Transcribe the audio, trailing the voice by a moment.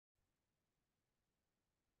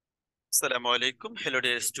আসসালামু আলাইকুম, hello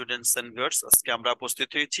dear students and viewers. আজকে আমরা উপস্থিত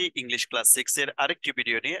হয়েছি ইংলিশ ক্লাস 6 এর আরেকটি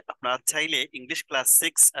ভিডিও নিয়ে। আপনারা চাইলে ইংলিশ ক্লাস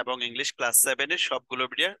 6 এবং ইংলিশ ক্লাস 7 এর সবগুলো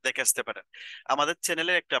ভিডিও দেখে আসতে পারেন। আমাদের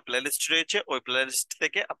চ্যানেলে একটা প্লেলিস্ট রয়েছে, ওই প্লেলিস্ট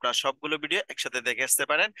থেকে আপনারা সবগুলো ভিডিও একসাথে দেখে আসতে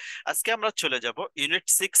পারেন। আজকে আমরা চলে যাব ইউনিট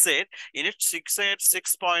 6 এর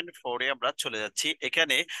 6.4 এ আমরা চলে যাচ্ছি।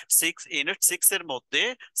 এখানে ইউনিট 6 এর মধ্যে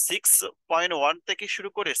 6.1 থেকে শুরু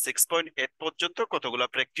করে 6.8 পর্যন্ত কতগুলো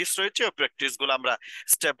প্র্যাকটিস রয়েছে, ওই প্র্যাকটিস গুলো আমরা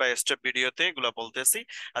স্টেপ বাই স্টেপ ভিডিওতে এগুলো বলতেছি।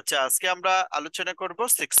 আচ্ছা, আজকে আমরা আলোচনা করব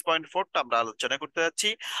 6.4টা আমরা আলোচনা করতে যাচ্ছি।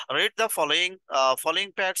 Read the following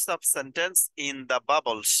প্যার্টস of sentence in the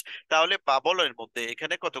bubbles. তাহলে বাবলের মধ্যে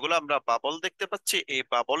এখানে কতগুলো আমরা বাবল দেখতে পাচ্ছি। এই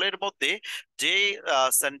বাবলের মধ্যে যে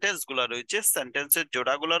সেন্টেন্স গুলা রয়েছে, সেন্টেন্সের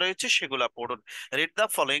জোড়াগুলো রয়েছে, সেগুলা পড়ুন। রিড দ্য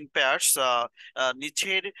ফলোইং প্যার্টস,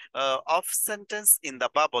 নিচের of sentence in the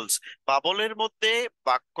bubbles. বাবলের মধ্যে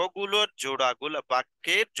বাক্যগুলোর জোড়াগুলা,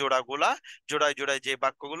 বাক্যের জোড়াগুলা, জোড়ায় জোড়ায় যে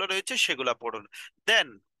বাক্যগুলো রয়েছে সেগুলা পড়ুন। দেন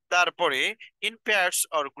তারপরে in pairs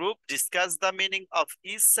or group discuss the meaning of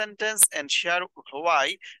each sentence and share why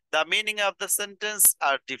the meaning of the sentence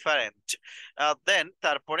R different. দেন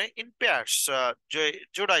তারপরে ইন পেয়ার্স,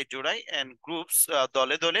 জোড়ায় জোড়ায়, এন্ড গ্রুপস,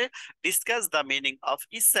 দলে দলে, discuss the meaning of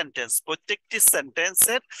each sentence, প্রত্যেকটি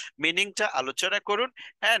সেন্টেন্সের মিনিংটা আলোচনা করুন।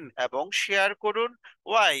 এন্ড এবং শেয়ার করুন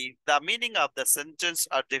why the meaning of the sentence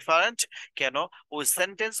R different, কেন ওই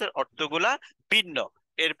সেন্টেন্সের অর্থগুলা ভিন্ন।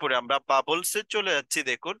 এরপরে আমরা বাবলসে চলে যাচ্ছি।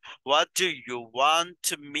 দেখুন, what do you want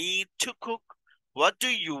me to cook? What do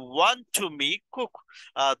you want to me cook?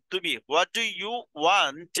 তুমি what do you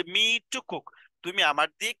want me to cook, তুমি আমার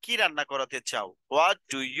দিয়ে কি রান্না করাতে চাও? What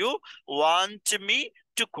do you want me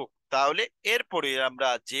to cook. তাহলে এরপরে আমরা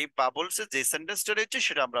যে বাবলসে যে সেন্টেন্সটা রয়েছে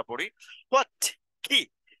সেটা আমরা পড়ি। হোয়াট, কি?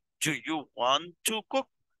 Do you want to cook?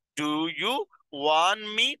 Do you want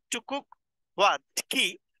me to cook? What, কি?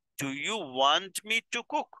 Do you want me to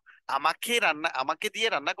cook, আমাকে দিয়ে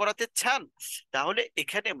রান্না করাতে চান? তাহলে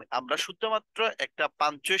এখানে আমরা শুধুমাত্র একটা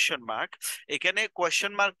পাঞ্চুয়েশন মার্ক, এখানে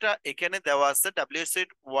কোয়েশ্চেন মার্কটা এখানে দেওয়া আছে ডাব্লিউএস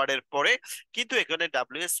ওয়ার্ডের পরে, কিন্তু এখানে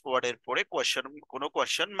ডাব্লিউএস ওয়ার্ডের পরে কোনো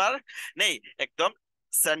কোয়েশ্চেন মার্ক নেই। একদম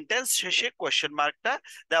সেন্টেন্স শেষে কোয়েশ্চেন মার্কটা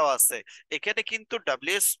দেওয়া আছে। এখানে কিন্তু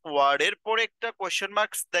ডাব্লিউএস ওয়ার্ডের পরে একটা কোয়েশ্চেন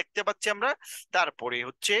মার্ক দেখতে পাচ্ছি আমরা। তারপরে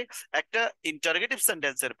হচ্ছে একটা ইন্টারগেটিভ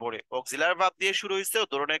সেন্টেন্সের পরে অক্সিলারি ভার্ব দিয়ে শুরু হয়েছে,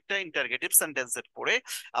 ধরুন একটা ইন্টারগেটিভ সেন্টেন্সের পরে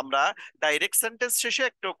আমরা ডাইরেক্ট সেন্টেন্স শেষে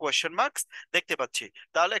একটা কোয়েশ্চেন মার্কস দেখতে পাচ্ছি।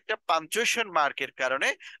 তাহলে একটা পাঞ্চুয়েশন মার্কের কারণে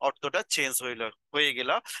অর্থটা চেঞ্জ হয়ে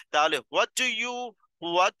গেল। তাহলে what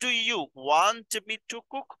do you want me to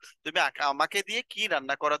cook, তুমি আমাকে দিয়ে কি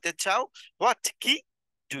রান্না করাতে চাও? হোয়াট, কি?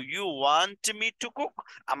 Do you want me to cook,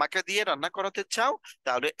 আমাকে দিয়ে রান্না করাতে চাও?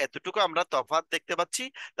 তাহলে এতটুকু আমরা তফাৎ দেখতে পাচ্ছি।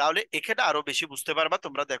 তাহলে এখানে আরো বেশি বুঝতে পারবা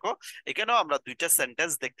তোমরা। দেখো, এখানেও আমরা দুইটা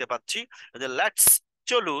সেন্টেন্স দেখতে পাচ্ছি, যে লেটস,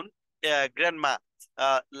 চলুন, grandma,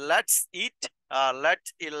 let's eat,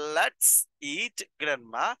 let's eat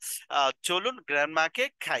grandma, চলুন গ্র্যান্ডমাকে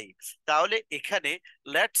খাই। তাহলে এখানে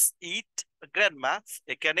লেটস ইট গ্র্যান্ডমা,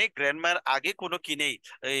 এখানে গ্র্যান্ডমার আগে কোনো কি নেই,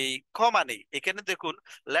 এই কমা নেই। এখানে দেখুন,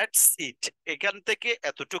 লেটস ইট, এখান থেকে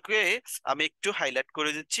এতটুকু আমি একটু হাইলাইট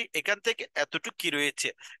করে দিচ্ছি। এখান থেকে এতটুকু কি রয়েছে,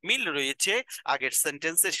 মিল রয়েছে আগের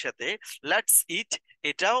সেন্টেন্সের সাথে। লেটস ইট,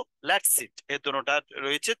 এটাও লেটস ইট, এ দুটোটা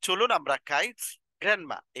রয়েছে। চলুন আমরা খাই।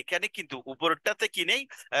 গ্র্যান্ডমা, এখানে কিন্তু উপরটাতে কি নেই,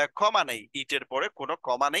 কমা নেই, ইটের পরে কোনো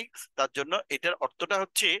কমা নেই। তার জন্য এটার অর্থটা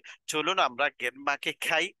হচ্ছে চলুন আমরা গ্র্যান্ডমাকে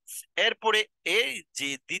খাই। এরপরে এই যে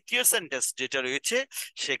দ্বিতীয় সেন্টেন্স যেটা রয়েছে,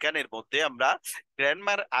 সেখানের মধ্যে আমরা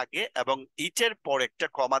গ্র্যান্ডমার আগে এবং ইটের পর একটা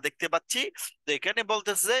কমা দেখতে পাচ্ছি। তো এখানে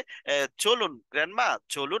বলতেছে, চলুন গ্র্যান্ডমা,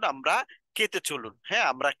 চলুন আমরা খেতে, চলুন, হ্যাঁ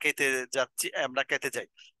আমরা খেতে যাচ্ছি, আমরা খেতে যাই।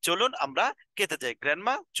 চলুন আমরা খেতে যাই,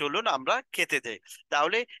 গ্র্যান্ডমা চলুন আমরা খেতে যাই।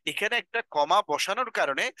 তাহলে এখানে একটা কমা বসানোর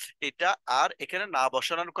কারণে এটা, আর এখানে না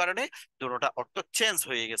বসানোর কারণে দুটোটা অর্থ চেঞ্জ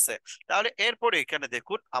হয়ে গেছে। তাহলে এরপরে এখানে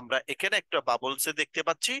দেখুন, আমরা এখানে একটা বাবলসে দেখতে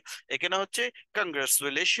পাচ্ছি। এখানে হচ্ছে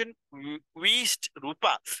কংগ্রেচুলেশন উইশড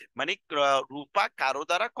রূপা, মানে রূপা কারো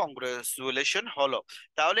দ্বারা কংগ্রেচুলেশন হলো।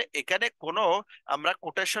 তাহলে এখানে কোনো আমরা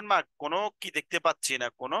কোটেশন মার্ক কোনো কি দেখতে পাচ্ছি না,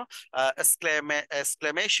 কোনো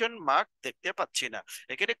এক্সক্লেমেশন মার্ক দেখতে পাচ্ছি না।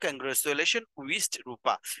 এখানে কংগ্রেচুলেশন উইশড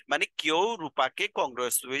রূপা, মানে কেউ রূপাকে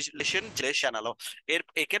কংগ্রেচুলেশন জানালো।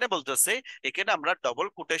 এখানে বলতেছে, এখানে আমরা ডবল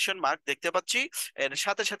কোটেশন মার্ক দেখতে পাচ্ছি, এর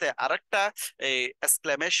সাথে সাথে আরেকটা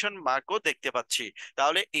এক্সক্লেমেশন মার্কও দেখতে পাচ্ছি।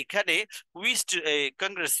 তাহলে এখানে উইশড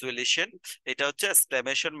কংগ্রেচুলেশন, এটা হচ্ছে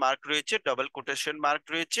এক্সক্লেমেশন মার্ক রয়েছে, ডবল কোটেশন মার্ক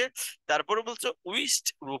রয়েছে। তারপরে বলছে উইশড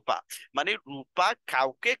রূপা, মানে রূপা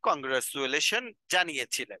কাউকে কংগ্রেচুলেশন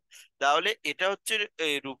জানিয়েছিলেন। তাহলে এটা হচ্ছে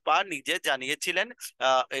রূপা নিজে জানিয়েছিলেন,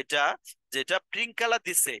 এটা যেটা পিঙ্ক কালার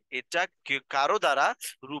দিছে এটা কারো দ্বারা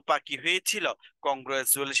রূপা কি হয়েছিল,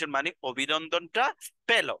 কংগ্রাচুলেশন মানে অভিনন্দনটা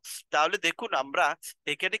পেল। তাহলে দেখুন আমরা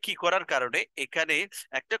এখানে কি করার কারণে এখানে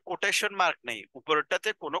একটা কোটেশন মার্ক নেই, উপরেরটাতে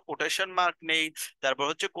কোনো কোটেশন মার্ক নেই, তারপর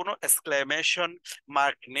হচ্ছে কোনো এক্সক্লেমেশন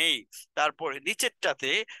মার্ক নেই, তারপরে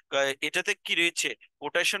নিচেরটাতে এটাতে কি রয়েছে,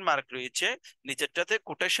 কোটেশন মার্ক রয়েছে, নিচেরটাতে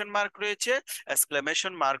কোটেশন মার্ক রয়েছে,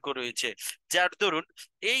 এক্সক্লেমেশন মার্কও রয়েছে, যার দরুন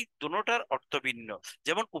এই দুটোটার অর্থ ভিন্ন।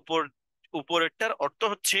 যেমন উপরেরটার অর্থ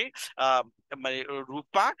হচ্ছে আহ মানে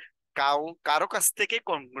রূপা কারো কাছ থেকে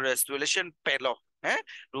কংগ্রেচুলেশন পেল। হ্যাঁ,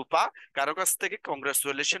 রূপা কারো কাছ থেকে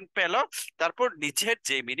কংগ্রেচুলেশন পেল। তারপর নিচের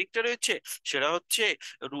যে মিনিংটা রয়েছে সেটা হচ্ছে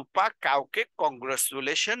রূপা কাউকে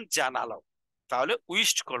কংগ্রেচুলেশন জানালো, তাহলে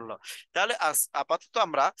উইশ করলো। তাহলে আপাতত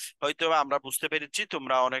আমরা হয়তো আমরা বুঝতে পেরেছি,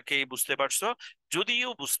 তোমরা অনেকেই বুঝতে পারছো। যদিও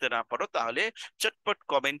বুঝতে না পারো তাহলে চটপট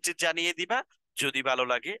কমেন্টে জানিয়ে দিবা। যদি ভালো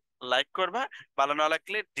লাগে লাইক করবা, ভালো না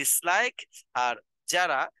লাগলে ডিসলাইক। আর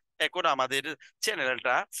যারা এখন আমাদের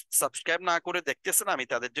চ্যানেলটা সাবস্ক্রাইব না করে দেখতেছেন, আমি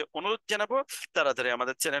তাদের যে অনুরোধ জানাবো তাড়াতাড়ি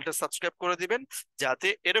আমাদের চ্যানেলটা সাবস্ক্রাইব করে দিবেন, যাতে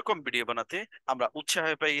এরকম ভিডিও বানাতে আমরা উৎসাহ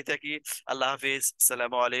পেয়ে থাকি। আল্লাহ হাফিজ,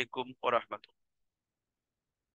 আসসালামু আলাইকুম ওয়া রাহমাতুল্লাহ।